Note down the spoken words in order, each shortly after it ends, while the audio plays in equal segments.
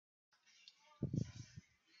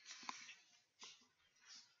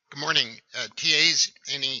Good morning. TAs,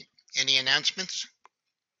 any announcements?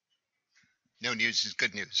 No news is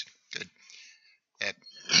good news. Good. Uh,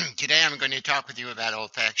 Today I'm going to talk with you about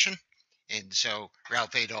olfaction. And so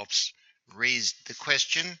Ralph Adolph's raised the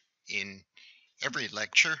question in every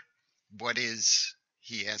lecture.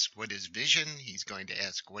 He asked, what is vision? He's going to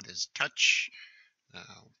ask, what is touch?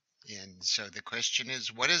 Uh, and so the question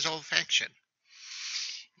is, what is olfaction?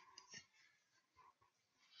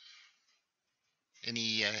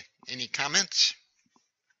 Any comments?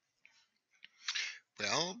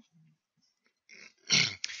 Well,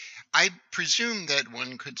 I presume that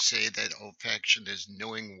one could say that olfaction is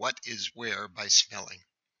knowing what is where by smelling.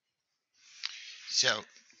 So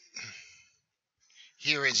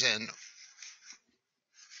here is an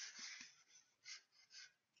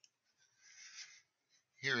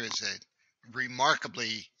here is a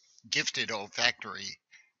remarkably gifted olfactory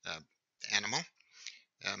uh, animal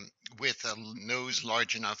um, with a nose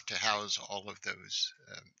large enough to house all of those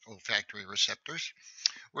olfactory receptors.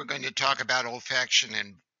 We're going to talk about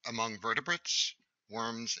olfaction among vertebrates,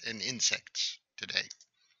 worms, and insects today.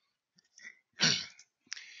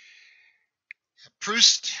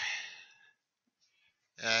 Proust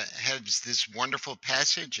has this wonderful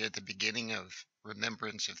passage at the beginning of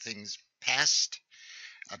Remembrance of Things Past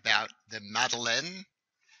about the Madeleine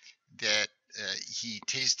that he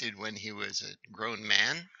tasted when he was a grown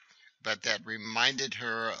man, but that reminded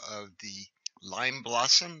her of the lime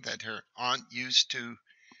blossom that her aunt used to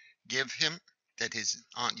give him, that his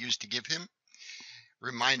aunt used to give him,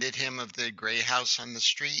 reminded him of the gray house on the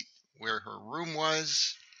street where her room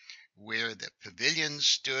was, where the pavilion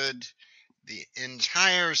stood, the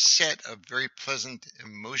entire set of very pleasant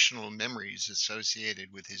emotional memories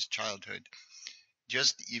associated with his childhood,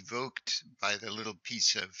 just evoked by the little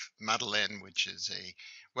piece of Madeleine, which is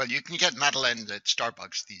well, you can get Madeleine at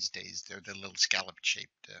Starbucks these days. They're the little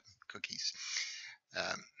scallop-shaped cookies.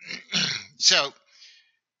 Um, so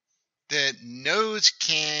the nose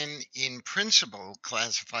can, in principle,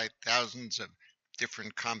 classify thousands of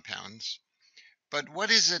different compounds. But what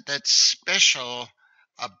is it that's special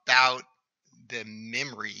about the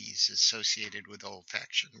memories associated with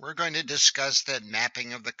olfaction? We're going to discuss that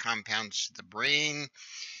mapping of the compounds to the brain.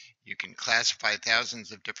 You can classify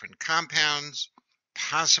thousands of different compounds,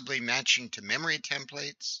 possibly matching to memory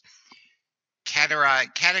templates,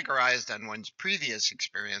 categorized on one's previous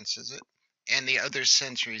experiences and the other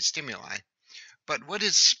sensory stimuli. But what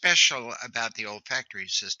is special about the olfactory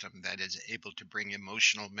system that is able to bring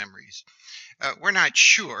emotional memories? We're not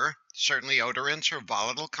sure. Certainly odorants or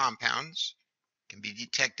volatile compounds can be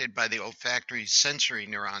detected by the olfactory sensory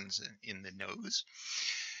neurons in the nose.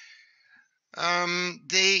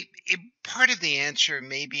 Part of the answer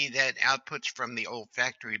may be that outputs from the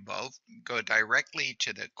olfactory bulb go directly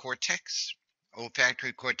to the cortex,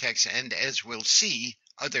 olfactory cortex, and as we'll see,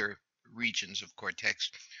 other regions of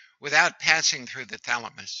cortex, without passing through the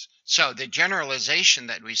thalamus. So the generalization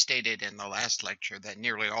that we stated in the last lecture, that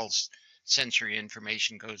nearly all sensory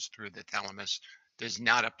information goes through the thalamus, does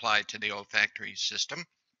not apply to the olfactory system.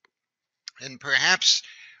 And perhaps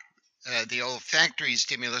the olfactory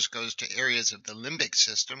stimulus goes to areas of the limbic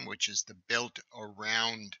system, which is the belt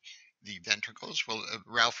around the ventricles. Well,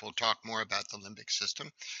 Ralph will talk more about the limbic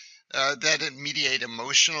system, that mediate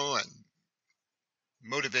emotional and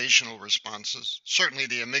motivational responses. Certainly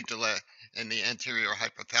the amygdala and the anterior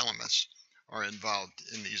hypothalamus are involved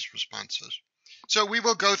in these responses. So we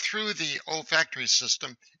will go through the olfactory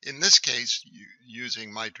system, in this case,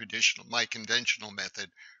 using my conventional method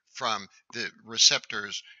from the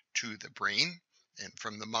receptors to the brain and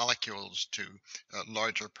from the molecules to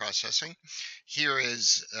larger processing. Here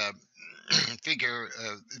is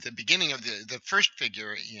the beginning of the first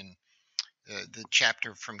figure in the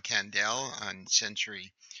chapter from Candell on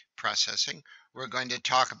sensory processing. We're going to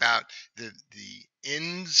talk about the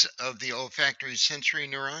ends of the olfactory sensory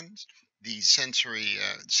neurons, the sensory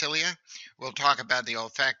cilia. We'll talk about the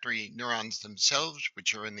olfactory neurons themselves,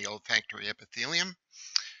 which are in the olfactory epithelium.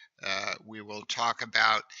 We will talk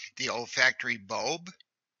about the olfactory bulb,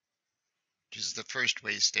 which is the first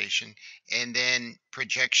way station, and then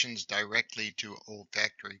projections directly to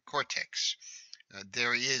olfactory cortex.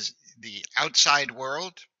 There is the outside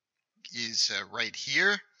world is right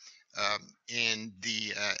here, and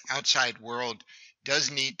the outside world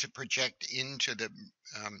does need to project into the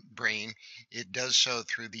brain. It does so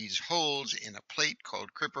through these holes in a plate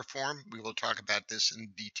called cribriform. We will talk about this in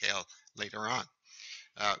detail later on.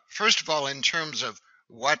 First of all, in terms of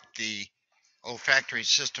what the olfactory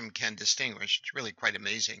system can distinguish, it's really quite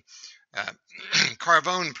amazing.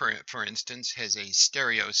 Carvone, for instance, has a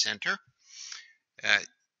stereo center.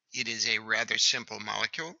 It is a rather simple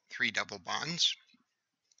molecule, 3 double bonds,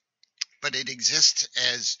 but it exists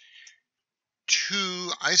as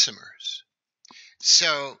 2 isomers.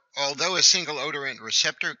 So, although a single odorant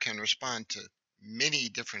receptor can respond to many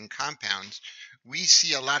different compounds, we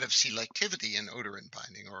see a lot of selectivity in odorant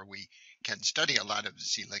binding, or we can study a lot of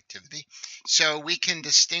selectivity. So, we can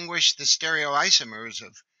distinguish the stereoisomers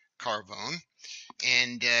of carvone,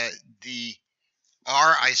 and the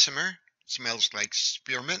R isomer smells like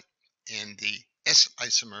spearmint, and the S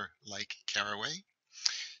isomer like caraway.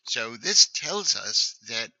 So this tells us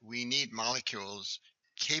that we need molecules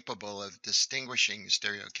capable of distinguishing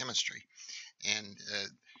stereochemistry. And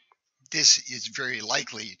this is very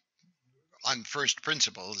likely on first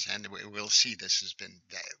principles, and we'll see this has been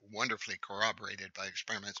wonderfully corroborated by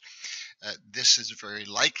experiments. This is very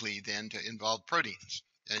likely then to involve proteins.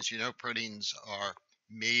 As you know, proteins are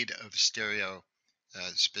made of stereo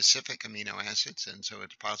specific amino acids, and so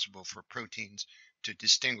it's possible for proteins to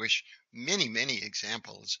distinguish many, many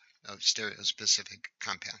examples of stereospecific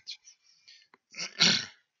compounds.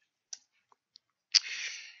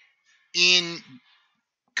 In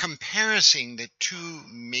comparing the 2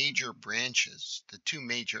 major branches, the 2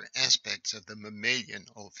 major aspects of the mammalian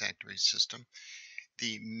olfactory system,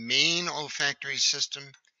 the main olfactory system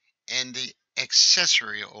and the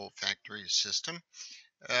accessory olfactory system.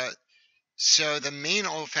 So the main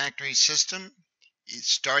olfactory system, it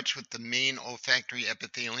starts with the main olfactory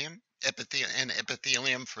epithelium.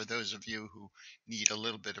 Epithelium, for those of you who need a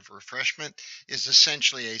little bit of refreshment, is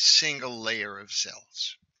essentially a single layer of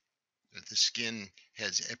cells. The skin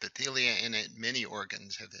has epithelia in it. Many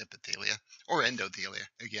organs have epithelia or endothelia.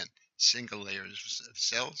 Again, single layers of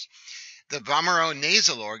cells. The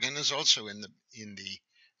vomeronasal organ is also in the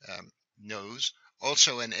nose,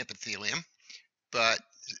 also an epithelium, but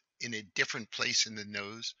in a different place in the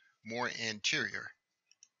nose, more anterior.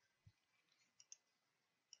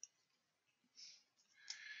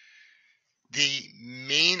 The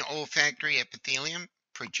main olfactory epithelium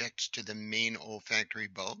projects to the main olfactory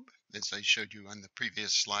bulb, as I showed you on the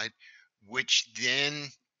previous slide, which then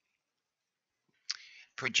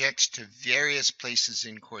projects to various places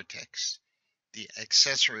in cortex. The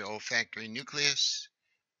accessory olfactory nucleus,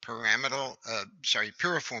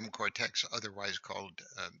 piriform cortex, otherwise called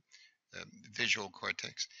visual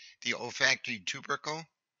cortex, the olfactory tubercle,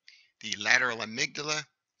 the lateral amygdala,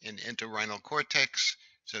 and entorhinal cortex.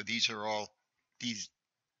 So these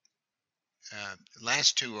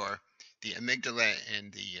last 2 are the amygdala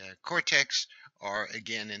and the cortex are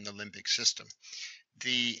again in the limbic system.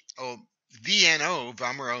 The VNO,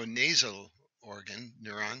 vomeronasal organ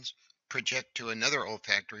neurons, project to another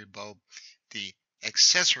olfactory bulb, the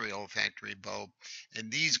accessory olfactory bulb,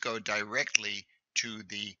 and these go directly to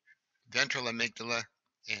the ventral amygdala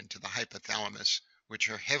and to the hypothalamus, which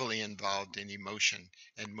are heavily involved in emotion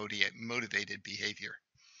and motivated behavior.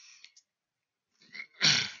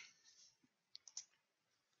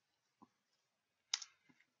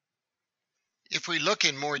 If we look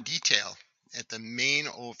in more detail at the main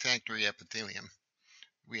olfactory epithelium,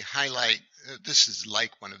 we highlight, this is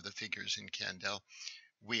like one of the figures in Candel,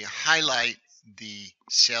 we highlight the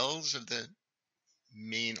cells of the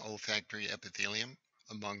main olfactory epithelium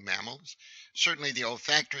among mammals. Certainly the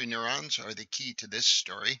olfactory neurons are the key to this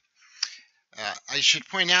story. I should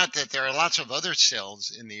point out that there are lots of other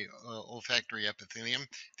cells in the olfactory epithelium.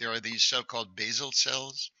 There are these so-called basal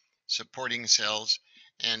cells, supporting cells,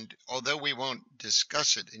 and although we won't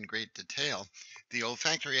discuss it in great detail, the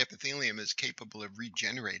olfactory epithelium is capable of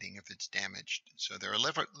regenerating if it's damaged. So there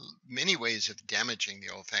are many ways of damaging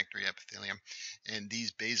the olfactory epithelium, and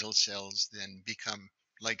these basal cells then become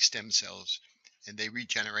like stem cells, and they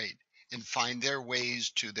regenerate and find their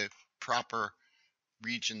ways to the proper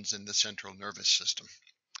regions in the central nervous system.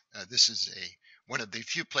 This is one of the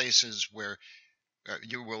few places where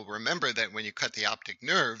you will remember that when you cut the optic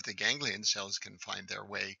nerve, the ganglion cells can find their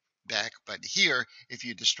way back. But here, if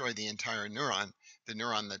you destroy the entire neuron, the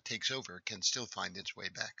neuron that takes over can still find its way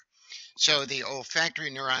back. So the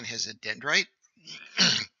olfactory neuron has a dendrite.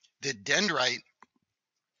 The dendrite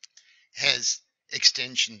has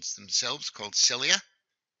extensions themselves called cilia,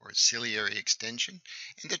 or ciliary extension,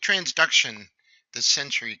 and the transduction, the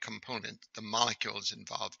sensory component, the molecules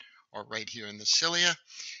involved, are right here in the cilia.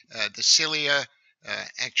 The cilia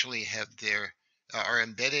actually are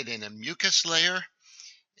embedded in a mucus layer,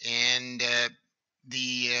 and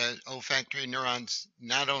the olfactory neurons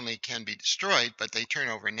not only can be destroyed, but they turn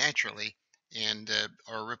over naturally and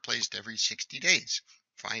are replaced every 60 days.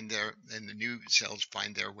 And the new cells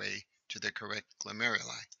find their way to the correct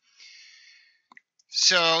glomeruli.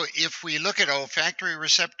 So if we look at olfactory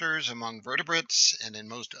receptors among vertebrates and in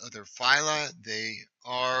most other phyla, they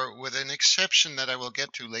are, with an exception that I will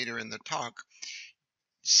get to later in the talk,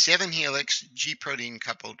 7-helix G-protein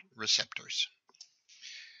coupled receptors.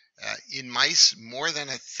 In mice, more than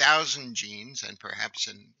 1,000 genes, and perhaps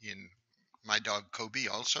in my dog Kobe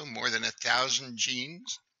also, more than 1,000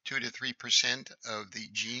 genes, 2 to 3% of the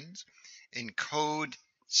genes, encode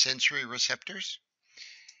sensory receptors.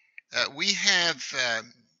 We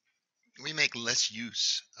make less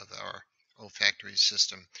use of our olfactory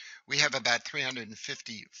system. We have about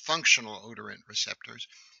 350 functional odorant receptors.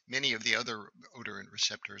 Many of the other odorant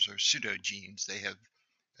receptors are pseudogenes. They have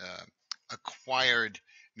acquired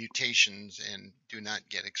mutations and do not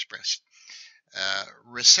get expressed.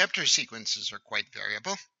 Receptor sequences are quite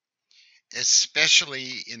variable,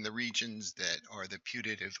 especially in the regions that are the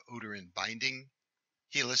putative odorant binding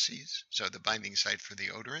helices, so the binding site for the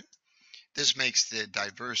odorant. This makes the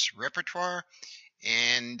diverse repertoire,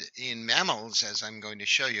 and in mammals, as I'm going to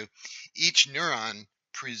show you, each neuron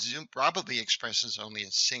probably expresses only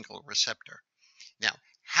a single receptor. Now,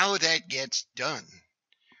 how that gets done,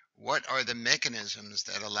 what are the mechanisms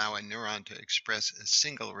that allow a neuron to express a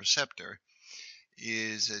single receptor,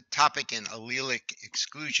 is a topic in allelic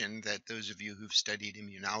exclusion that those of you who've studied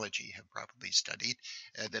immunology have probably studied.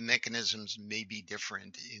 The mechanisms may be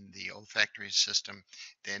different in the olfactory system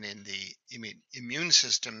than in the immune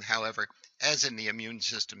system. However, as in the immune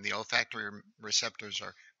system, the olfactory receptors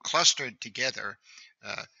are clustered together.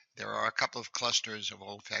 There are a couple of clusters of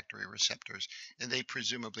olfactory receptors, and they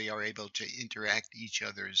presumably are able to interact each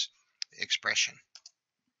other's expression.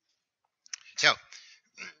 So,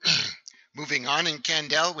 moving on in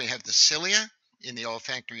Candel, we have the cilia in the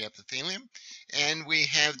olfactory epithelium, and we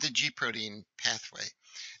have the G-protein pathway.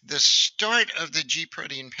 The start of the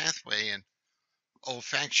G-protein pathway in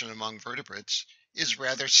olfaction among vertebrates is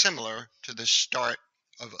rather similar to the start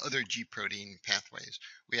of other G-protein pathways.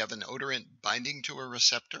 We have an odorant binding to a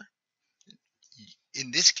receptor,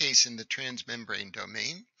 in this case in the transmembrane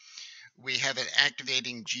domain. We have it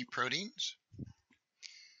activating G-proteins.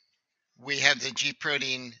 We have the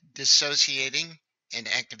G-protein dissociating and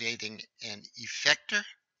activating an effector.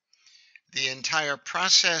 The entire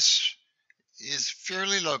process is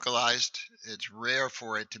fairly localized. It's rare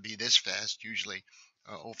for it to be this fast. Usually,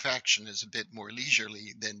 olfaction is a bit more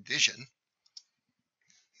leisurely than vision.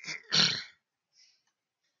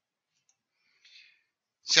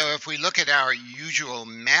 So if we look at our usual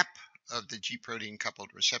map of the G-protein coupled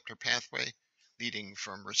receptor pathway, leading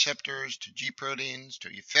from receptors to G-proteins to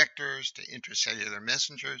effectors to intracellular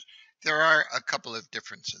messengers, there are a couple of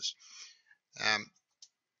differences.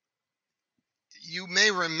 You may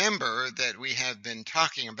remember that we have been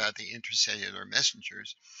talking about the intracellular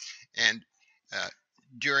messengers, and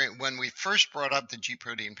when we first brought up the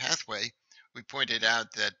G-protein pathway, we pointed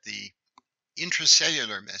out that the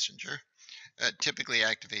intracellular messenger typically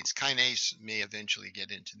activates kinase, may eventually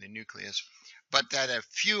get into the nucleus, but that a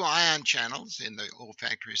few ion channels in the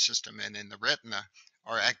olfactory system and in the retina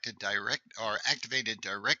are activated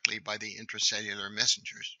directly by the intracellular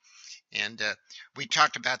messengers. And we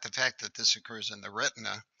talked about the fact that this occurs in the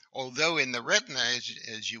retina, although in the retina,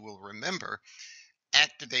 as you will remember,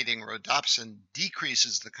 activating rhodopsin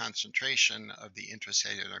decreases the concentration of the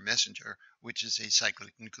intracellular messenger, which is a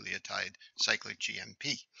cyclic nucleotide, cyclic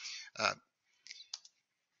GMP.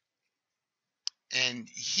 And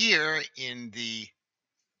here in the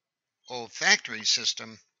olfactory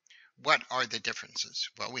system, what are the differences?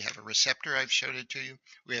 Well, we have a receptor, I've showed it to you.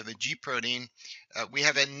 We have a G-protein. We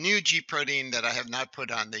have a new G-protein that I have not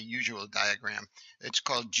put on the usual diagram. It's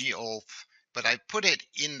called G-olf, but I put it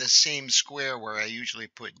in the same square where I usually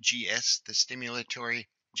put GS, the stimulatory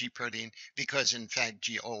G-protein, because in fact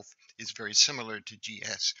G-olf is very similar to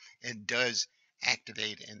GS and does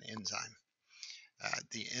activate an enzyme.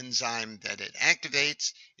 The enzyme that it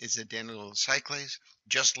activates is adenylyl cyclase,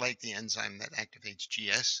 just like the enzyme that activates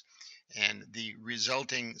GS, and the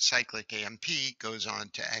resulting cyclic AMP goes on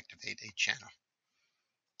to activate a channel.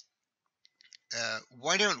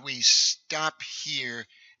 Why don't we stop here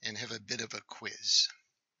and have a bit of a quiz?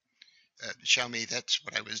 Xiaomi, that's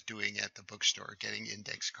what I was doing at the bookstore, getting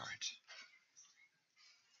index cards.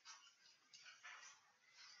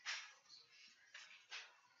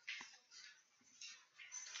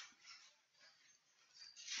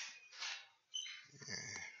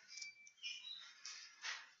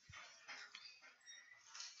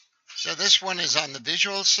 So this one is on the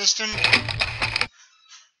visual system.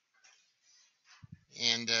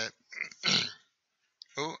 And,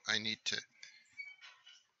 oh, I need to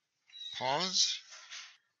pause.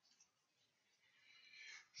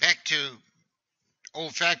 Back to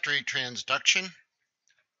olfactory transduction.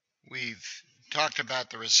 We've talked about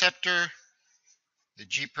the receptor, the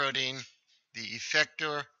G protein, the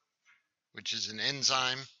effector, which is an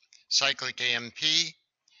enzyme, cyclic AMP,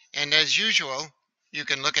 and as usual, you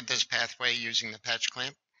can look at this pathway using the patch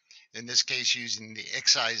clamp, in this case using the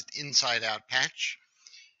excised inside-out patch.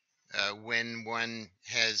 When one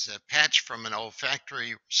has a patch from an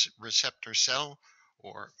olfactory receptor cell,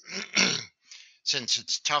 or since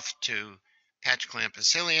it's tough to patch clamp a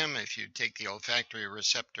cilium, if you take the olfactory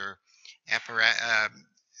receptor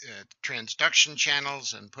transduction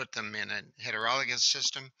channels and put them in a heterologous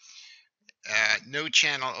system, no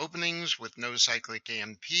channel openings with no cyclic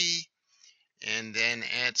AMP, and then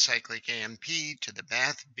add cyclic AMP to the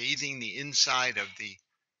bath, bathing the inside of the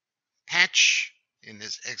patch in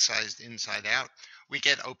this excised inside out, we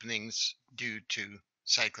get openings due to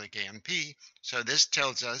cyclic AMP. So this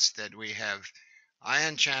tells us that we have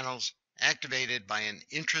ion channels activated by an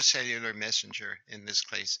intracellular messenger, in this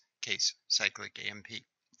case cyclic AMP.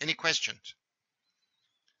 Any questions?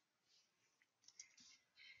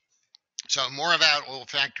 So more about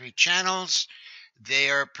olfactory channels.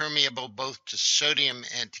 They are permeable both to sodium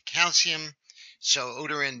and to calcium. So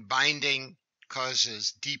odorin binding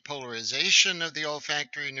causes depolarization of the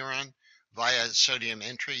olfactory neuron via sodium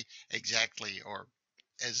entry, exactly, or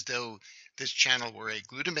as though this channel were a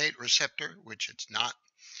glutamate receptor, which it's not.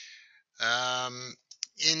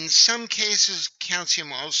 In some cases,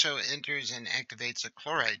 calcium also enters and activates a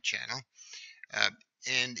chloride channel.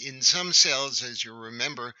 And in some cells, as you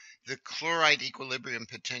remember, the chloride equilibrium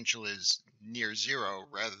potential is near zero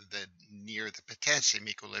rather than near the potassium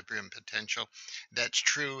equilibrium potential. That's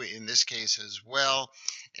true in this case as well.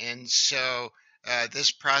 And so this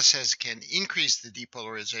process can increase the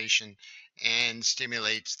depolarization and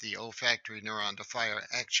stimulates the olfactory neuron to fire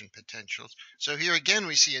action potentials. So here again,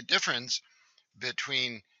 we see a difference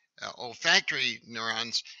between olfactory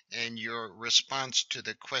neurons and your response to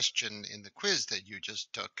the question in the quiz that you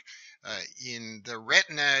just took. In the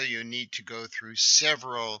retina, you need to go through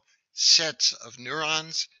several sets of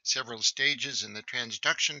neurons, several stages in the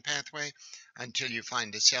transduction pathway until you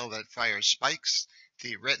find a cell that fires spikes,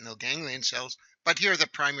 the retinal ganglion cells. But here the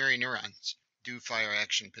primary neurons do fire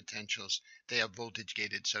action potentials. They have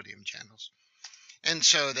voltage-gated sodium channels. And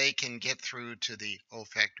so they can get through to the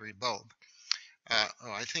olfactory bulb.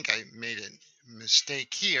 I think I made a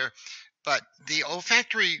mistake here, but the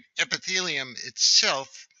olfactory epithelium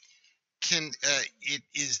itself it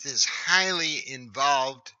is this highly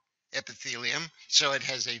involved epithelium, so it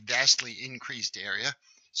has a vastly increased area,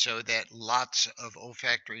 so that lots of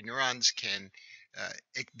olfactory neurons can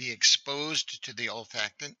be exposed to the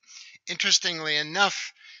olfactant. Interestingly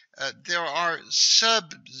enough, there are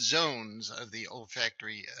subzones of the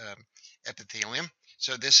olfactory epithelium.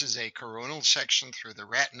 So this is a coronal section through the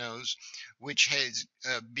rat nose, which has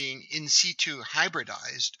being in situ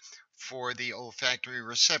hybridized for the olfactory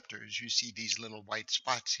receptors. You see these little white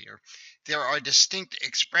spots here. There are distinct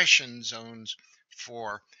expression zones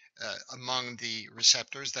for among the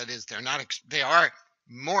receptors. That is, they are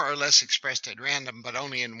more or less expressed at random, but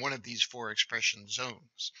only in one of these four expression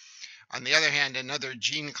zones. On the other hand, another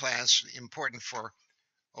gene class important for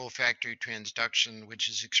olfactory transduction, which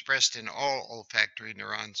is expressed in all olfactory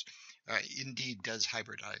neurons, indeed does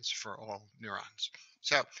hybridize for all neurons.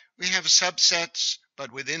 So we have subsets,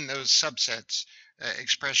 but within those subsets,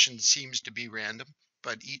 expression seems to be random,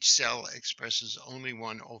 but each cell expresses only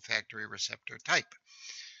one olfactory receptor type.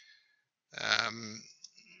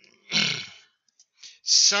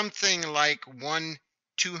 Something like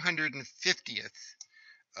 1/250th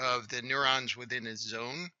of the neurons within a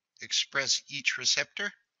zone express each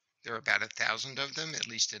receptor. There are about 1,000 of them, at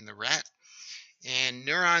least in the rat. And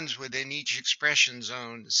neurons within each expression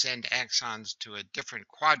zone send axons to a different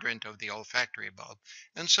quadrant of the olfactory bulb.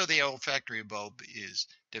 And so the olfactory bulb is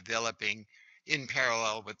developing in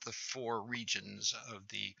parallel with the four regions of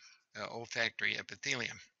the olfactory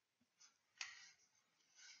epithelium.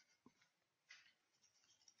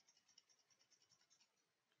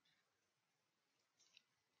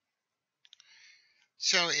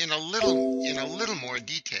 So in a little more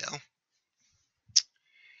detail,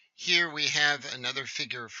 here we have another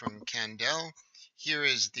figure from Candel. Here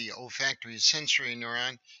is the olfactory sensory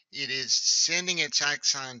neuron. It is sending its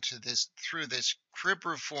axon to through this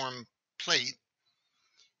cribriform plate,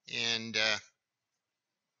 and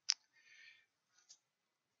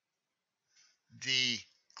the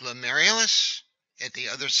glomerulus at the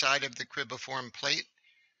other side of the cribriform plate,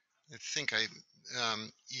 I think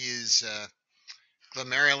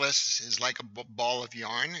glomerulus is like a ball of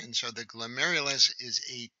yarn, and so the glomerulus is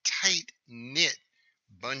a tight-knit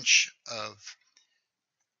bunch of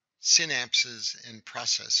synapses and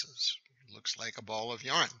processes. It looks like a ball of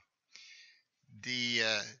yarn. The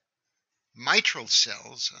mitral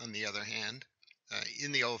cells, on the other hand,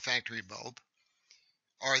 in the olfactory bulb,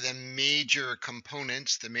 are the major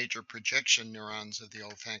components, the major projection neurons of the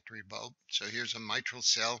olfactory bulb. So here's a mitral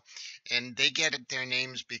cell, and they get their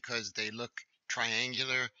names because they look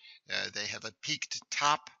triangular. They have a peaked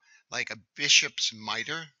top like a bishop's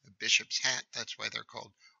mitre, a bishop's hat. That's why they're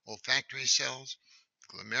called olfactory cells.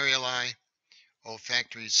 Glomeruli,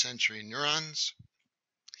 olfactory sensory neurons,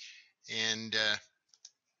 and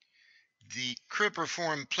the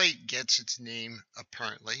cribriform plate gets its name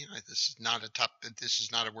apparently. This is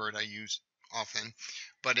not a word I use often,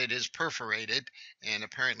 but it is perforated, and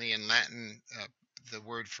apparently in Latin the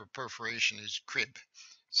word for perforation is crib.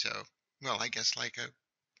 So, well, I guess like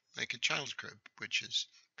a child's crib, which is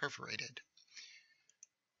perforated.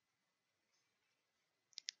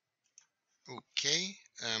 Okay.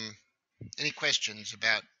 Any questions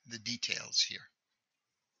about the details here?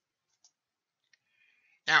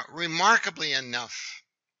 Now, remarkably enough,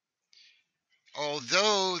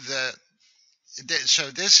 although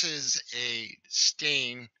so this is a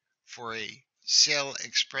stain for a cell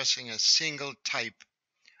expressing a single type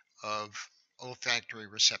of olfactory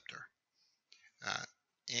receptor.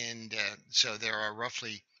 So there are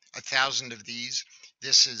roughly 1,000 of these.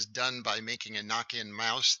 This is done by making a knock-in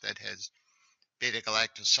mouse that has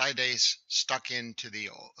beta-galactosidase stuck into the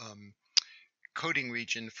coding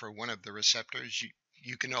region for one of the receptors.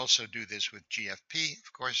 You can also do this with GFP,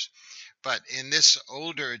 of course, but in this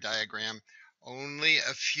older diagram, only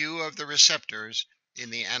a few of the receptors in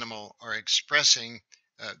the animal are expressing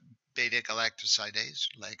beta-galactosidase,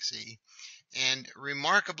 like Z. And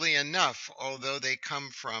remarkably enough, although they come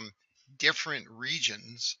from different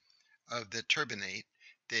regions of the turbinate,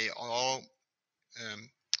 they all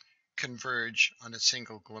converge on a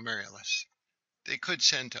single glomerulus. They could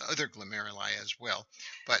send to other glomeruli as well,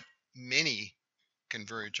 but many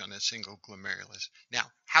converge on a single glomerulus.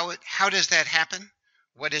 Now, how does that happen?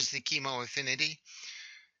 What is the chemoaffinity?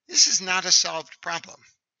 This is not a solved problem.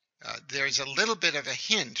 There's a little bit of a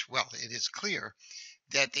hint. Well, it is clear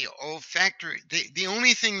that the olfactory, the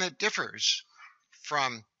only thing that differs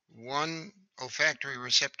from one olfactory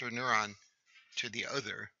receptor neuron to the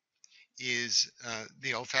other is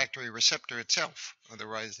the olfactory receptor itself.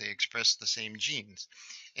 Otherwise, they express the same genes.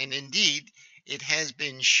 And indeed, it has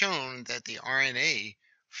been shown that the RNA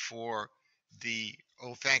for the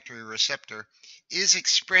olfactory receptor is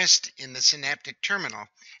expressed in the synaptic terminal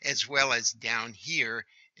as well as down here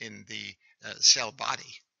in the cell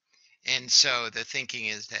body. And so the thinking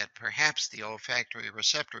is that perhaps the olfactory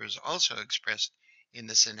receptor is also expressed in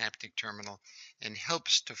the synaptic terminal and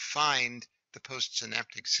helps to find the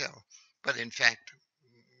postsynaptic cell. But in fact,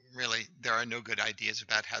 really, there are no good ideas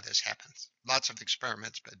about how this happens. Lots of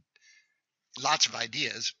experiments, but lots of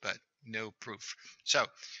ideas, but no proof. So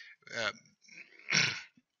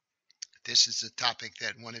this is a topic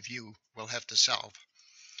that one of you will have to solve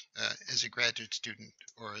as a graduate student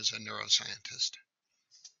or as a neuroscientist.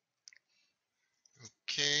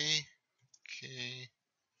 Okay.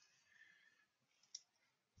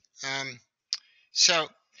 So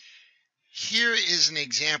here is an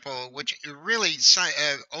example which really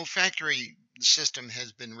olfactory system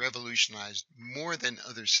has been revolutionized more than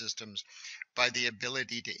other systems by the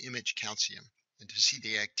ability to image calcium and to see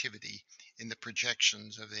the activity in the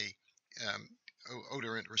projections of a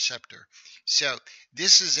odorant receptor. So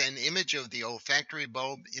this is an image of the olfactory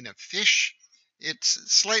bulb in a fish. It's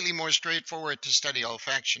slightly more straightforward to study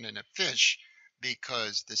olfaction in a fish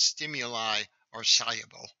because the stimuli are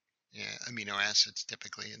soluble. Amino acids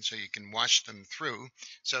typically, and so you can wash them through.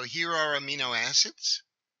 So here are amino acids.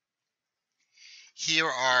 Here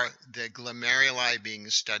are the glomeruli being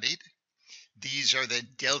studied. These are the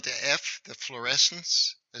delta F, the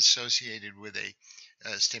fluorescence associated with a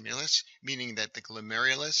stimulus, meaning that the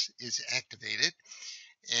glomerulus is activated.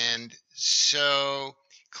 And so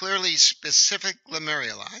clearly specific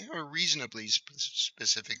glomeruli, or reasonably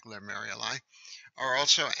specific glomeruli, are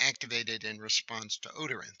also activated in response to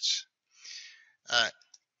odorants.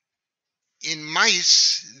 In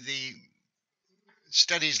mice, the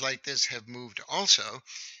studies like this have moved also,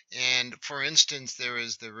 and for instance, there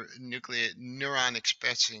is the neuron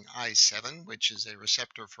expressing I7, which is a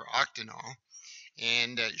receptor for octanol,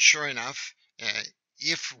 and sure enough,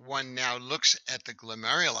 if one now looks at the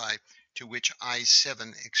glomeruli to which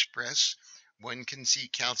I7 express, one can see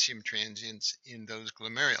calcium transients in those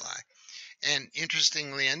glomeruli. And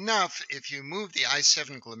interestingly enough, if you move the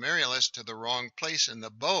I7 glomerulus to the wrong place in the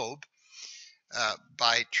bulb,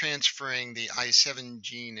 by transferring the I7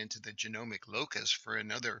 gene into the genomic locus for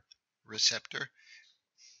another receptor,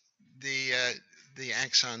 the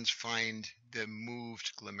axons find the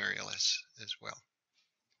moved glomerulus as well.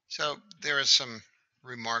 So there are some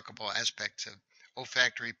remarkable aspects of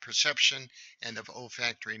olfactory perception and of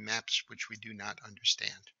olfactory maps which we do not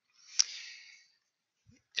understand.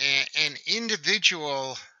 An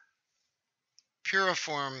individual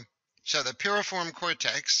piriform, so the piriform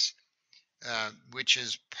cortex, which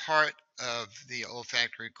is part of the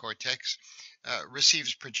olfactory cortex,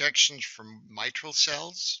 receives projections from mitral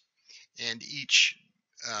cells, and each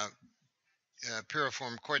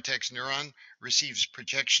piriform cortex neuron receives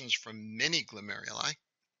projections from many glomeruli.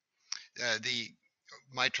 The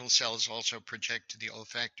mitral cells also project to the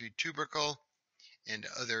olfactory tubercle and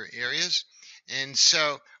other areas. And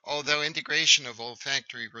so, although integration of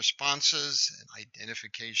olfactory responses and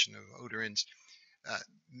identification of odorants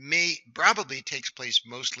probably takes place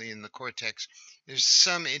mostly in the cortex, there's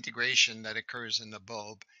some integration that occurs in the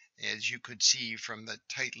bulb, as you could see from the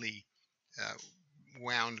tightly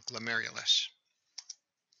wound glomerulus.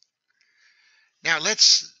 Now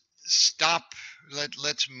let's stop,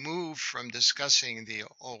 let's move from discussing the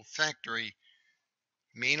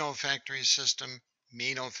main olfactory system,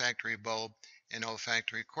 main olfactory bulb, and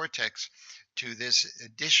olfactory cortex to this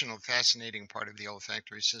additional fascinating part of the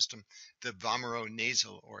olfactory system, the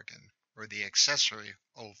vomeronasal organ, or the accessory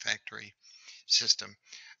olfactory system.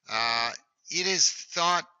 It is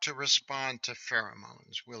thought to respond to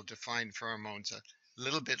pheromones. We'll define pheromones a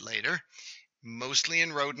little bit later, mostly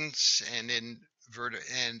in rodents and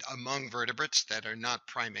among vertebrates that are not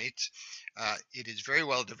primates. It is very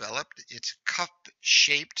well developed. It's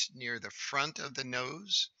cup-shaped near the front of the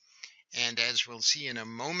nose, and as we'll see in a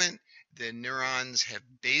moment, the neurons have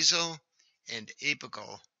basal and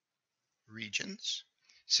apical regions.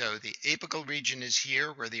 So the apical region is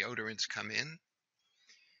here where the odorants come in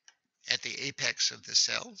at the apex of the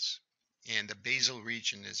cells, and the basal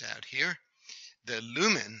region is out here. The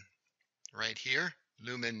lumen right here,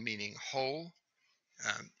 lumen meaning hole,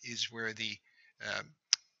 is where the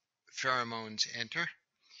pheromones enter.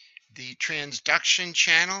 The transduction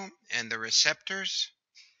channel and the receptors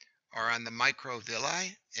are on the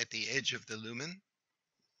microvilli at the edge of the lumen.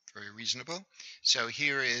 Very reasonable. So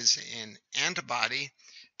here is an antibody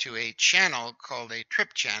to a channel called a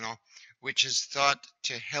trip channel, which is thought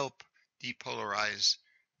to help depolarize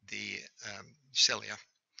the cilia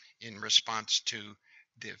in response to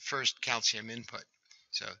the first calcium input.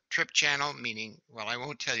 So trip channel meaning, well, I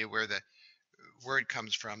won't tell you where the word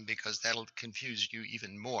comes from because that'll confuse you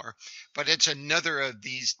even more, but it's another of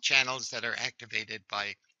these channels that are activated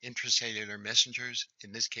by intracellular messengers,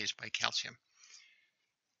 in this case by calcium.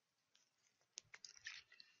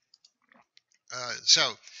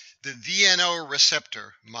 So the VNO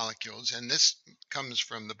receptor molecules, and this comes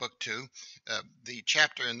from the book too. The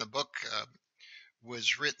chapter in the book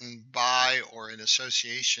was written by or in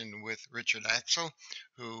association with Richard Axel,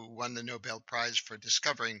 who won the Nobel Prize for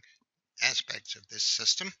discovering aspects of this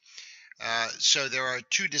system. So there are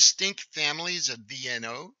two distinct families of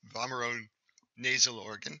VNO, vomeronasal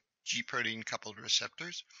organ, G protein coupled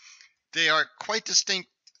receptors. They are quite distinct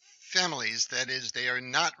families, that is, they are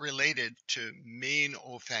not related to main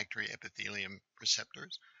olfactory epithelium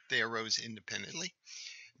receptors. They arose independently.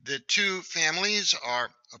 The two families are,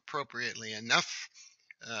 appropriately enough,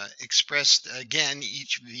 expressed, again,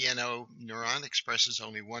 each VNO neuron expresses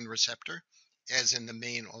only one receptor, as in the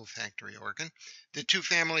main olfactory organ. The two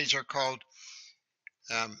families are called,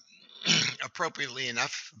 appropriately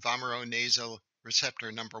enough, vomeronasal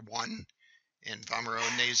receptor number 1 and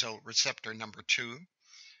vomeronasal receptor number 2.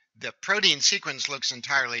 The protein sequence looks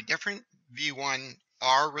entirely different.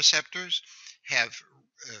 V1R receptors have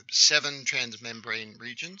 7 transmembrane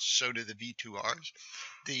regions, so do the V2Rs.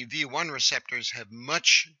 The V1 receptors have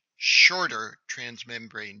much shorter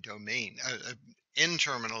transmembrane domain,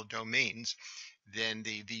 N-terminal domains than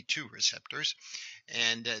the V2 receptors,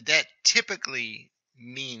 and that typically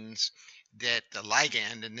means that the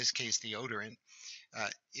ligand, in this case the odorant,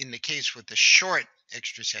 in the case with the short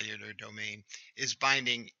extracellular domain, is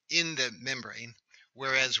binding in the membrane,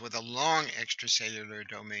 whereas with a long extracellular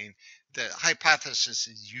domain, the hypothesis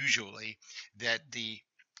is usually that the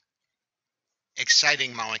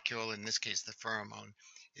exciting molecule, in this case the pheromone,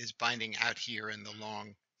 is binding out here in the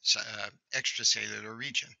long extracellular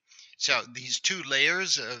region. So these two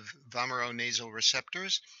layers of vomeronasal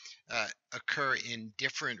receptors occur in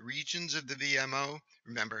different regions of the VMO.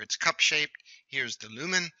 Remember, it's cup-shaped. Here's the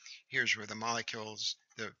lumen. Here's where the molecules,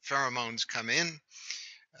 the pheromones, come in.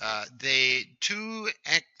 The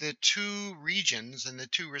two regions and the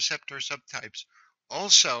two receptor subtypes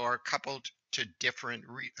also are coupled to different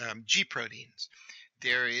G proteins.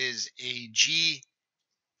 There is a GI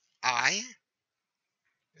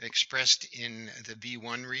expressed in the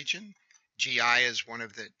V1 region. GI is one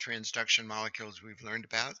of the transduction molecules we've learned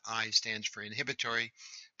about. I stands for inhibitory,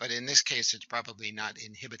 but in this case, it's probably not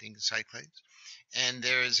inhibiting cyclase. And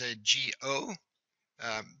there is a GO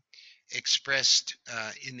um, expressed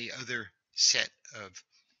in the other set of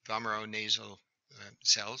vomeronasal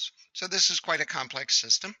cells. So this is quite a complex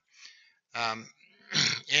system. Um,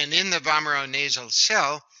 and in the vomeronasal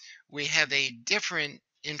cell, we have a different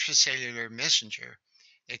intracellular messenger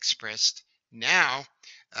expressed. Now,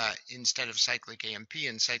 instead of cyclic AMP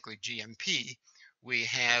and cyclic GMP, we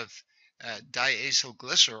have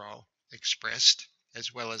diacylglycerol expressed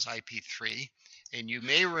as well as IP3. And you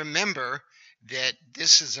may remember that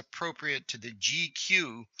this is appropriate to the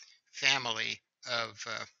GQ family of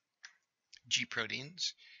G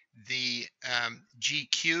proteins. The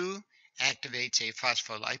GQ activates a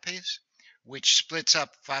phospholipase, which splits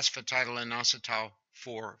up phosphatidylinositol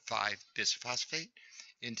 4,5-bisphosphate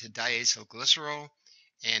into diacylglycerol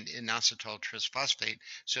and inositol trisphosphate.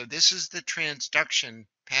 So this is the transduction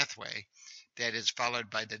pathway that is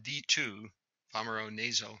followed by the V2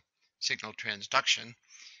 vomeronasal signal transduction,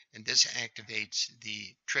 and this activates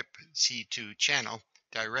the TRPC2 channel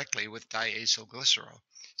directly with diacylglycerol.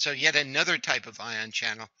 So yet another type of ion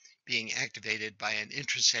channel being activated by an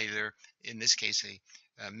intracellular, in this case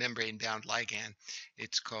a membrane-bound ligand.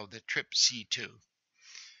 It's called the TRPC2.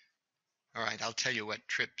 All right, I'll tell you what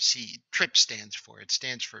TRP stands for. It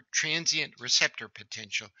stands for transient receptor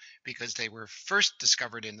potential because they were first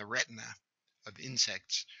discovered in the retina of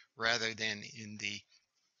insects rather than in the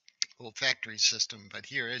olfactory system. But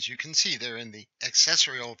here, as you can see, they're in the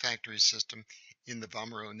accessory olfactory system in the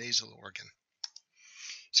vomeronasal organ.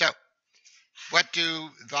 So, what do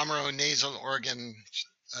vomeronasal organ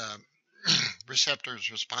receptors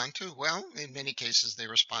respond to? Well, in many cases, they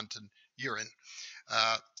respond to urine.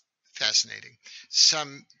 Fascinating.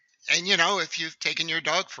 And if you've taken your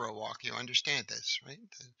dog for a walk, you understand this, right?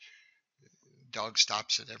 The dog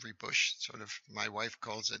stops at every bush. Sort of, my wife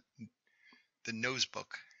calls it the nose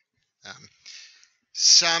book.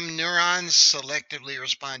 Some neurons selectively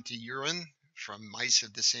respond to urine from mice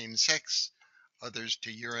of the same sex, others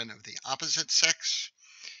to urine of the opposite sex.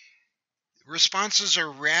 Responses are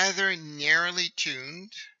rather narrowly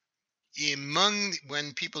tuned.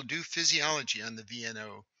 When people do physiology on the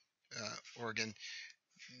VNO organ,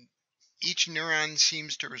 each neuron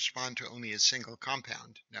seems to respond to only a single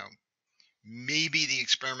compound. Now, maybe the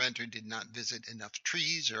experimenter did not visit enough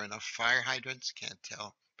trees or enough fire hydrants, can't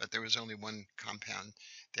tell, but there was only one compound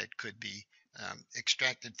that could be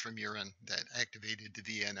extracted from urine that activated the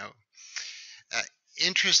VNO.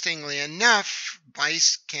 Interestingly enough,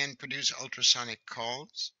 mice can produce ultrasonic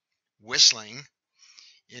calls, whistling,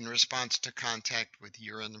 in response to contact with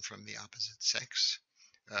urine from the opposite sex.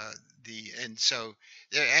 And so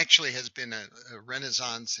there actually has been a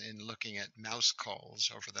renaissance in looking at mouse calls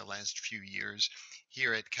over the last few years.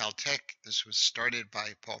 Here at Caltech, this was started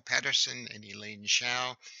by Paul Patterson and Elaine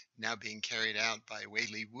Shao, now being carried out by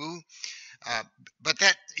Wei-Li Wu. But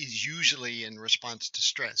that is usually in response to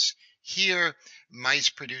stress. Here, mice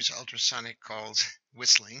produce ultrasonic calls,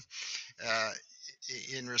 whistling,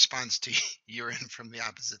 in response to urine from the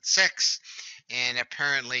opposite sex. And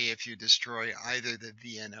apparently, if you destroy either the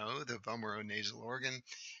VNO, the vomeronasal organ,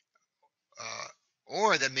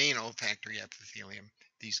 or the main olfactory epithelium,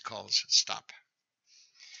 these calls stop.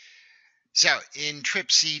 So in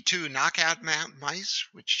TRPC2 knockout mice,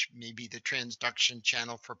 which may be the transduction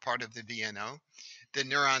channel for part of the VNO, the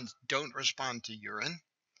neurons don't respond to urine,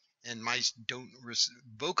 and mice don't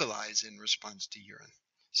vocalize in response to urine.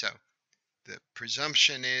 So the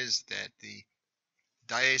presumption is that the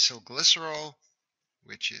diacylglycerol,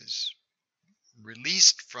 which is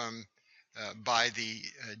released by the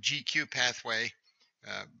GQ pathway,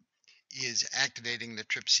 is activating the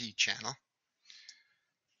TRPC channel.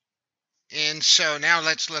 And so now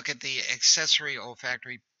let's look at the accessory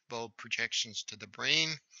olfactory bulb projections to the brain.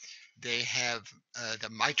 They have the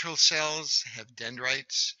mitral cells have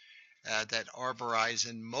dendrites that arborize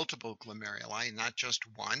in multiple glomeruli, not just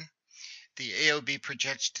one. The AOB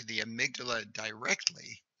projects to the amygdala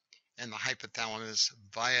directly and the hypothalamus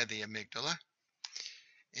via the amygdala.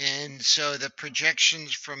 And so the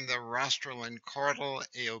projections from the rostral and caudal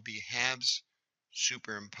AOB halves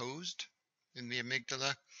superimposed in the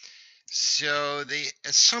amygdala. So the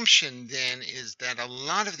assumption then is that a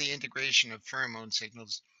lot of the integration of pheromone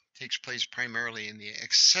signals takes place primarily in the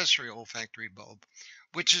accessory olfactory bulb,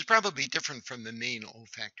 which is probably different from the main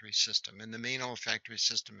olfactory system. In the main olfactory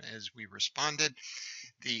system, as we responded,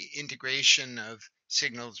 the integration of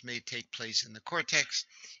signals may take place in the cortex.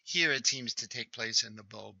 Here it seems to take place in the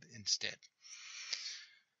bulb instead.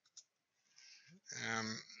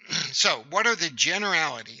 So what are the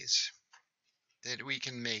generalities that we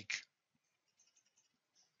can make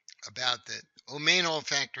about the main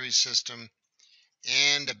olfactory system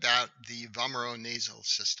and about the vomeronasal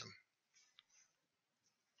system?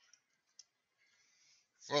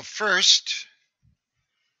 Well, first,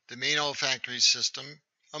 the main olfactory system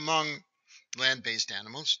among land-based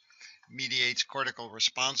animals mediates cortical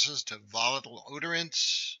responses to volatile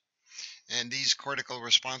odorants, and these cortical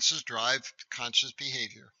responses drive conscious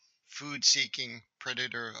behavior, food seeking,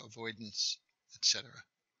 predator avoidance, etc.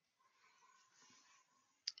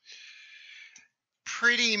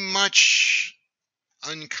 Pretty much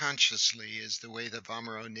unconsciously is the way the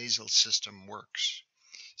vomeronasal system works.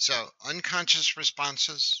 So unconscious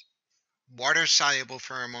responses, water-soluble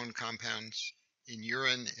pheromone compounds in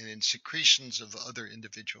urine and in secretions of other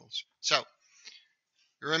individuals. So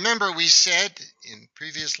remember we said in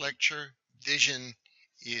previous lecture, vision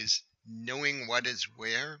is knowing what is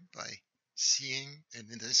where by seeing, and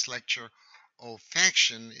in this lecture,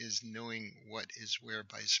 olfaction is knowing what is where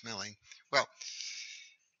by smelling. Well,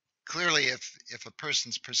 clearly if a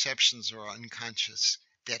person's perceptions are unconscious,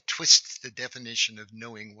 that twists the definition of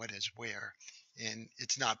knowing what is where. And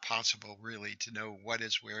it's not possible really to know what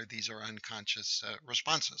is where. These are unconscious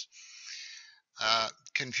responses.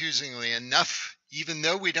 Confusingly enough, even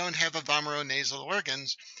though we don't have a vomeronasal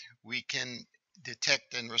organs, we can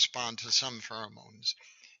detect and respond to some pheromones,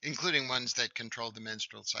 including ones that control the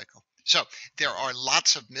menstrual cycle. So there are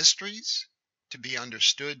lots of mysteries to be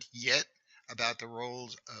understood yet about the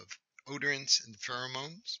roles of odorants and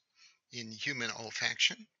pheromones in human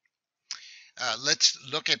olfaction. Let's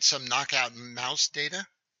look at some knockout mouse data,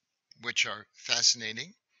 which are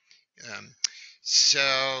fascinating.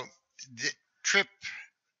 So the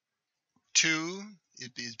TRP2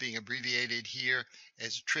 is being abbreviated here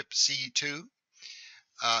as TRPC2.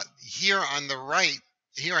 Here on the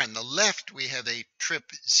left, we have a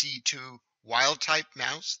TRPC2 wild-type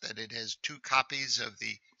mouse, that it has 2 copies of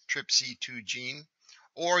the TRPC2 gene,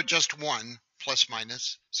 or just one, plus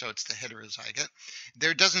minus, so it's the heterozygote.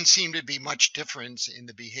 There doesn't seem to be much difference in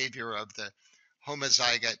the behavior of the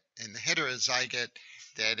homozygote and the heterozygote.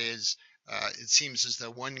 That is, it seems as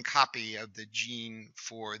though 1 copy of the gene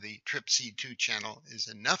for the TRPC2 channel is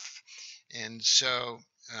enough. And so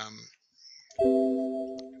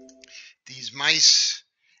these mice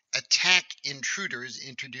attack intruders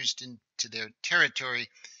introduced into their territory,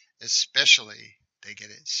 especially they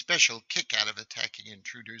get a special kick out of attacking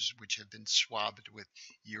intruders which have been swabbed with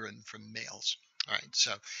urine from males. All right,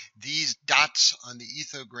 so these dots on the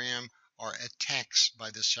ethogram are attacks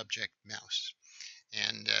by the subject mouse.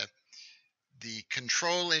 And the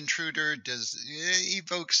control intruder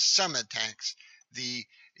evokes some attacks. The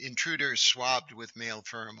intruder swabbed with male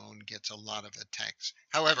pheromone gets a lot of attacks.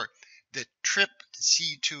 However, the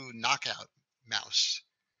TRPC2 knockout mouse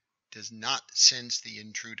does not sense the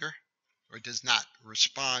intruder or does not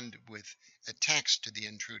respond with attacks to the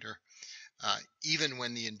intruder, even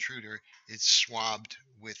when the intruder is swabbed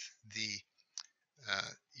with the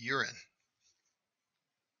urine.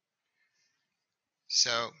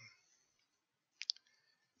 So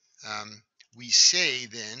we say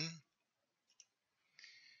then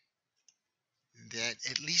that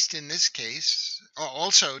at least in this case,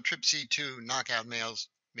 also TRPC2 knockout males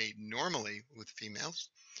mate normally with females,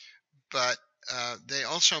 but they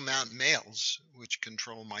also mount males, which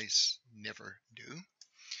control mice never do.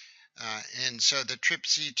 And so the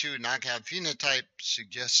TRPC2 knockout phenotype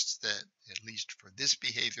suggests that, at least for this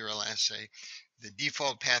behavioral assay, the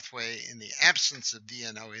default pathway in the absence of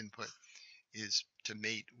VNO input is to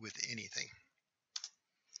mate with anything.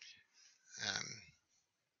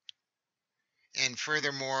 And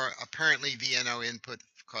furthermore, apparently VNO input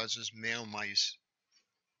causes male mice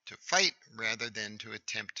to fight rather than to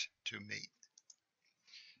attempt to mate.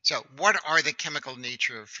 So what are the chemical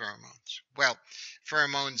nature of pheromones? Well,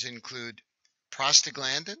 pheromones include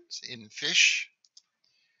prostaglandins in fish,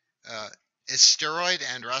 steroid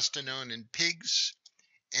androstenone in pigs,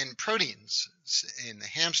 and proteins in the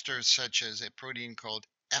hamsters, such as a protein called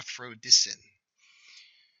aphrodicin.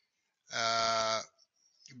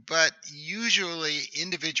 But usually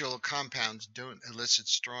individual compounds don't elicit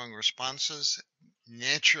strong responses.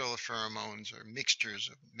 Natural pheromones are mixtures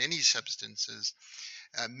of many substances.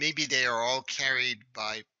 Maybe they are all carried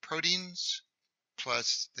by proteins,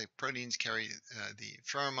 plus the proteins carry the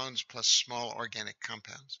pheromones plus small organic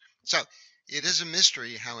compounds. So It is a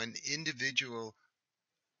mystery how an individual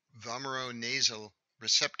vomeronasal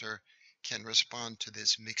receptor can respond to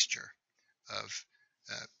this mixture of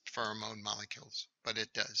pheromone molecules, but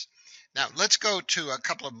it does. Now, let's go to a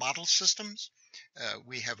couple of model systems.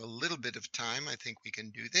 We have a little bit of time. I think we can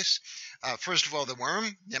do this. First of all, the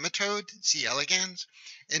worm, nematode, C. elegans,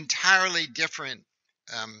 entirely different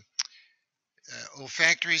um,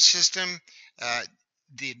 olfactory system.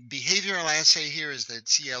 The behavioral assay here is that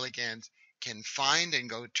C. elegans can find and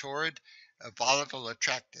go toward volatile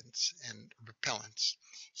attractants and repellents.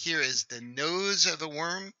 Here is the nose of the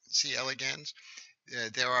worm, C. elegans.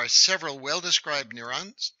 There are several well-described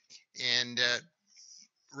neurons, and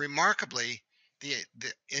remarkably, the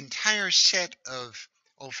entire set of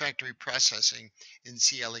olfactory processing in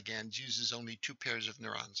C. elegans uses only two pairs of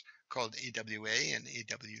neurons called AWA and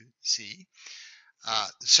AWC.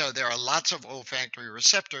 So there are lots of olfactory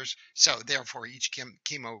receptors, so therefore each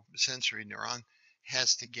chemosensory neuron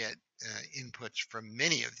has to get inputs from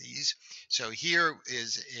many of these. So here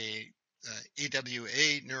is a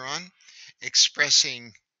AWA neuron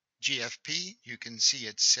expressing GFP. You can see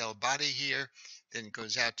its cell body here, then it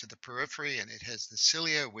goes out to the periphery and it has the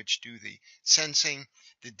cilia which do the sensing.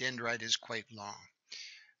 The dendrite is quite long.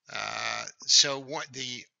 So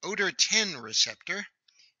the odor 10 receptor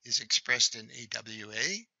is expressed in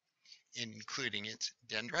AWA, including its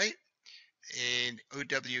dendrite, and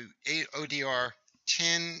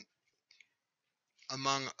ODR10,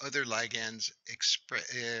 among other ligands,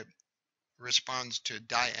 responds to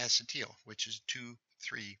diacetyl, which is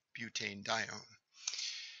 2,3-butane-dione.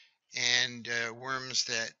 And worms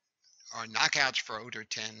that are knockouts for odor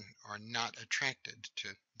 10 are not attracted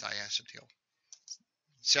to diacetyl.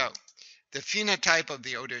 So the phenotype of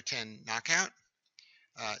the odor 10 knockout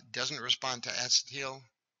doesn't respond to acetyl.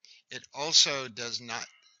 It also does not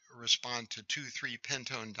respond to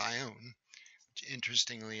 2,3-pentone-dione, which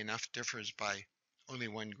interestingly enough differs by only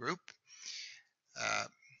one group.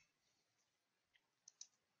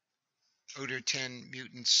 Odor 10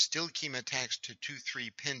 mutants still chemotax to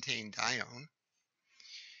 2,3-pentane-dione.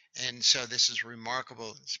 And so this is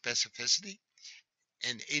remarkable specificity.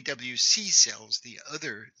 And AWC cells, the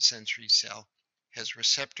other sensory cell, has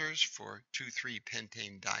receptors for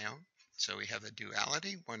 2,3-pentane-dione. So we have a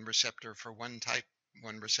duality, one receptor for one type,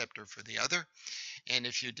 one receptor for the other. And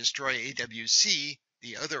if you destroy AWC,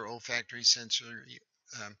 the other olfactory sensory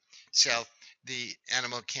cell, the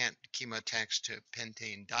animal can't chemotax to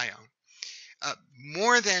pentane-dione.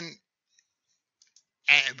 More than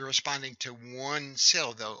responding to one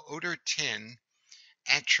cell, though, odor 10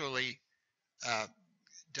 actually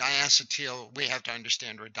diacetyl, we have to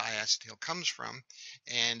understand where diacetyl comes from,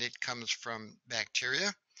 and it comes from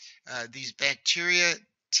bacteria. These bacteria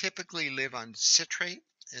typically live on citrate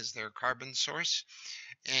as their carbon source,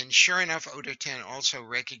 and sure enough, odor 10 also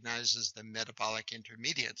recognizes the metabolic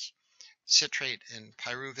intermediates, citrate and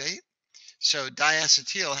pyruvate. So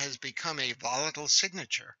diacetyl has become a volatile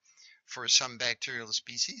signature for some bacterial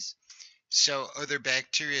species. So other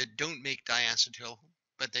bacteria don't make diacetyl,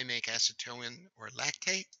 but they make acetylene or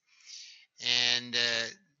lactate. And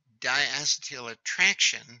diacetyl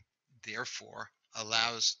attraction, therefore,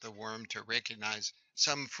 allows the worm to recognize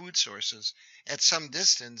some food sources at some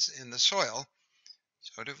distance in the soil,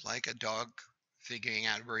 sort of like a dog figuring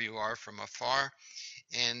out where you are from afar.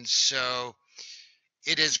 And so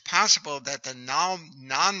it is possible that the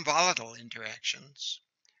non-volatile interactions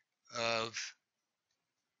of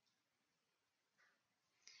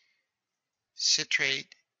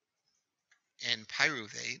citrate and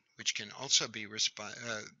pyruvate, which can also be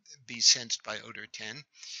sensed by odor 10,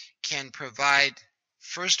 can provide,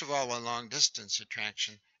 first of all, a long-distance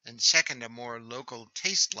attraction, and second, a more local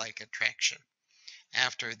taste-like attraction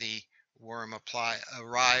after the worm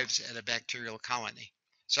arrives at a bacterial colony.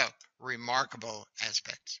 So, remarkable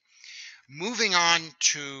aspects. Moving on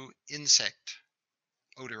to insect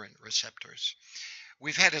odorant receptors.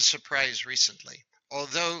 We've had a surprise recently.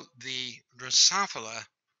 Although the Drosophila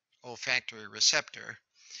olfactory receptor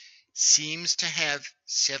seems to have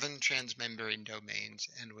 7 transmembrane domains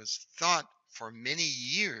and was thought for many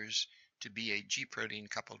years to be a G protein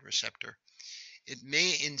coupled receptor, it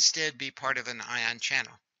may instead be part of an ion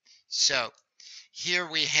channel. So here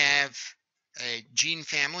we have a gene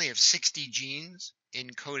family of 60 genes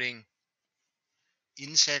encoding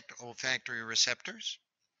insect olfactory receptors.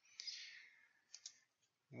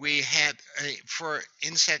 We have, for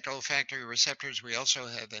insect olfactory receptors, we also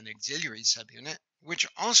have an auxiliary subunit, which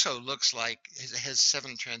also looks like, it has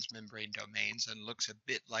 7 transmembrane domains and looks a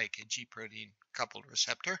bit like a G protein coupled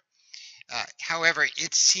receptor. However,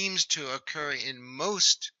 it seems to occur in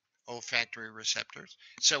most olfactory receptors.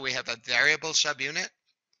 So we have a variable subunit,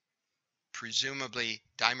 presumably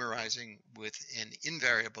dimerizing with an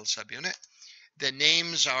invariable subunit. The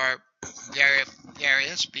names are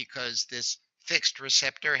various because this fixed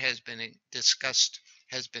receptor has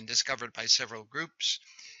been discovered by several groups,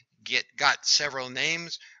 got several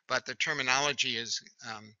names, but the terminology is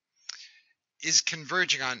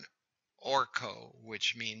converging on orco,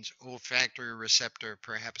 which means olfactory receptor,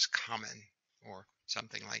 perhaps common or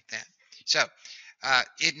something like that. So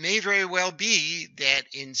it may very well be that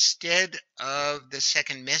instead of the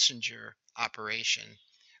second messenger operation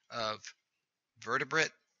of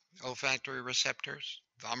vertebrate olfactory receptors,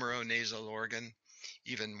 vomeronasal organ,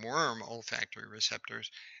 even worm olfactory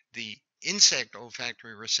receptors, the insect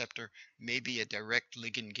olfactory receptor may be a direct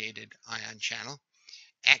ligand-gated ion channel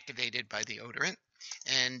activated by the odorant.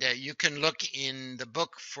 And you can look in the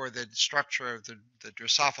book for the structure of the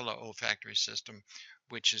Drosophila olfactory system,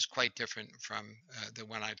 which is quite different from the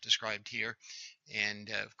one I've described here. And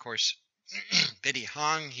of course, Betty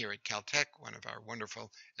Hong here at Caltech, one of our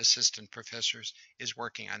wonderful assistant professors, is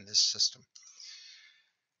working on this system.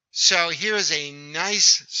 So here's a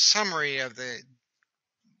nice summary of the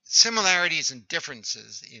similarities and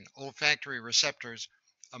differences in olfactory receptors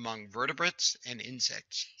among vertebrates and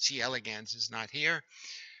insects. C. elegans is not here.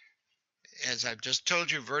 As I've just told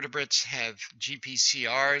you, vertebrates have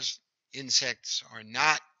GPCRs, insects are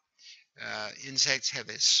not. Insects have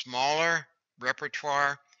a smaller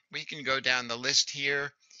repertoire. We can go down the list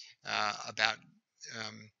here about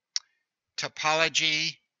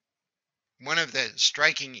topology. One of the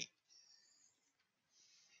striking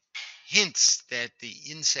hints that the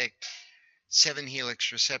insect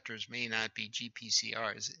 7-helix receptors may not be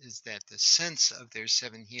GPCRs is that the sense of their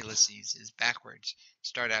 7 helices is backwards.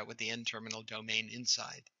 Start out with the N-terminal domain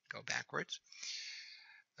inside, go backwards.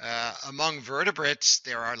 Among vertebrates,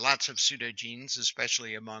 there are lots of pseudogenes,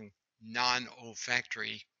 especially among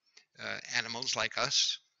non-olfactory animals like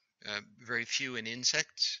us, very few in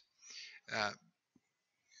insects.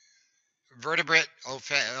 Vertebrate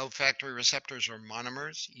olfactory receptors are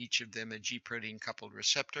monomers, each of them a G protein coupled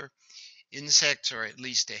receptor. Insects are at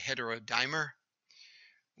least a heterodimer.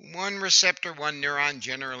 One receptor, one neuron,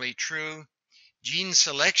 generally true. Gene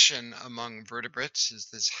selection among vertebrates is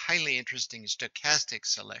this highly interesting stochastic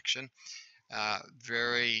selection,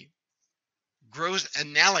 very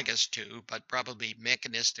analogous to, but probably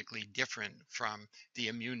mechanistically different from the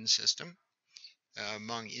immune system.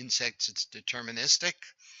 Among insects, it's deterministic.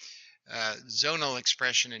 Zonal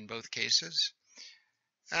expression in both cases.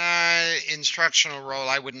 Instructional role,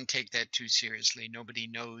 I wouldn't take that too seriously. Nobody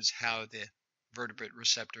knows how the vertebrate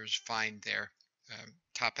receptors find their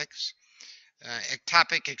topics.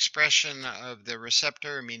 Ectopic expression of the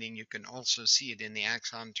receptor, meaning you can also see it in the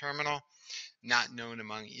axon terminal, not known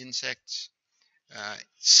among insects.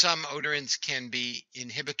 Some odorants can be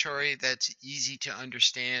inhibitory. That's easy to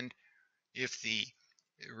understand if the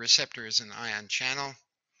receptor is an ion channel.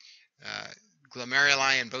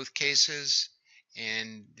 Glomeruli in both cases,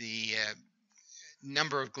 and the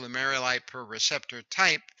number of glomeruli per receptor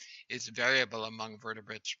type is variable among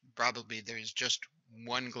vertebrates. Probably there's just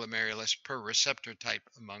one glomerulus per receptor type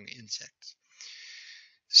among insects.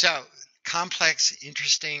 So complex,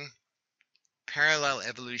 interesting, parallel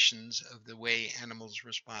evolutions of the way animals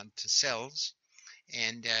respond to cells.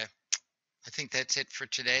 And I think that's it for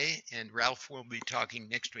today, and Ralph will be talking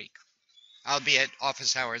next week. I'll be at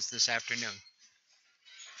office hours this afternoon.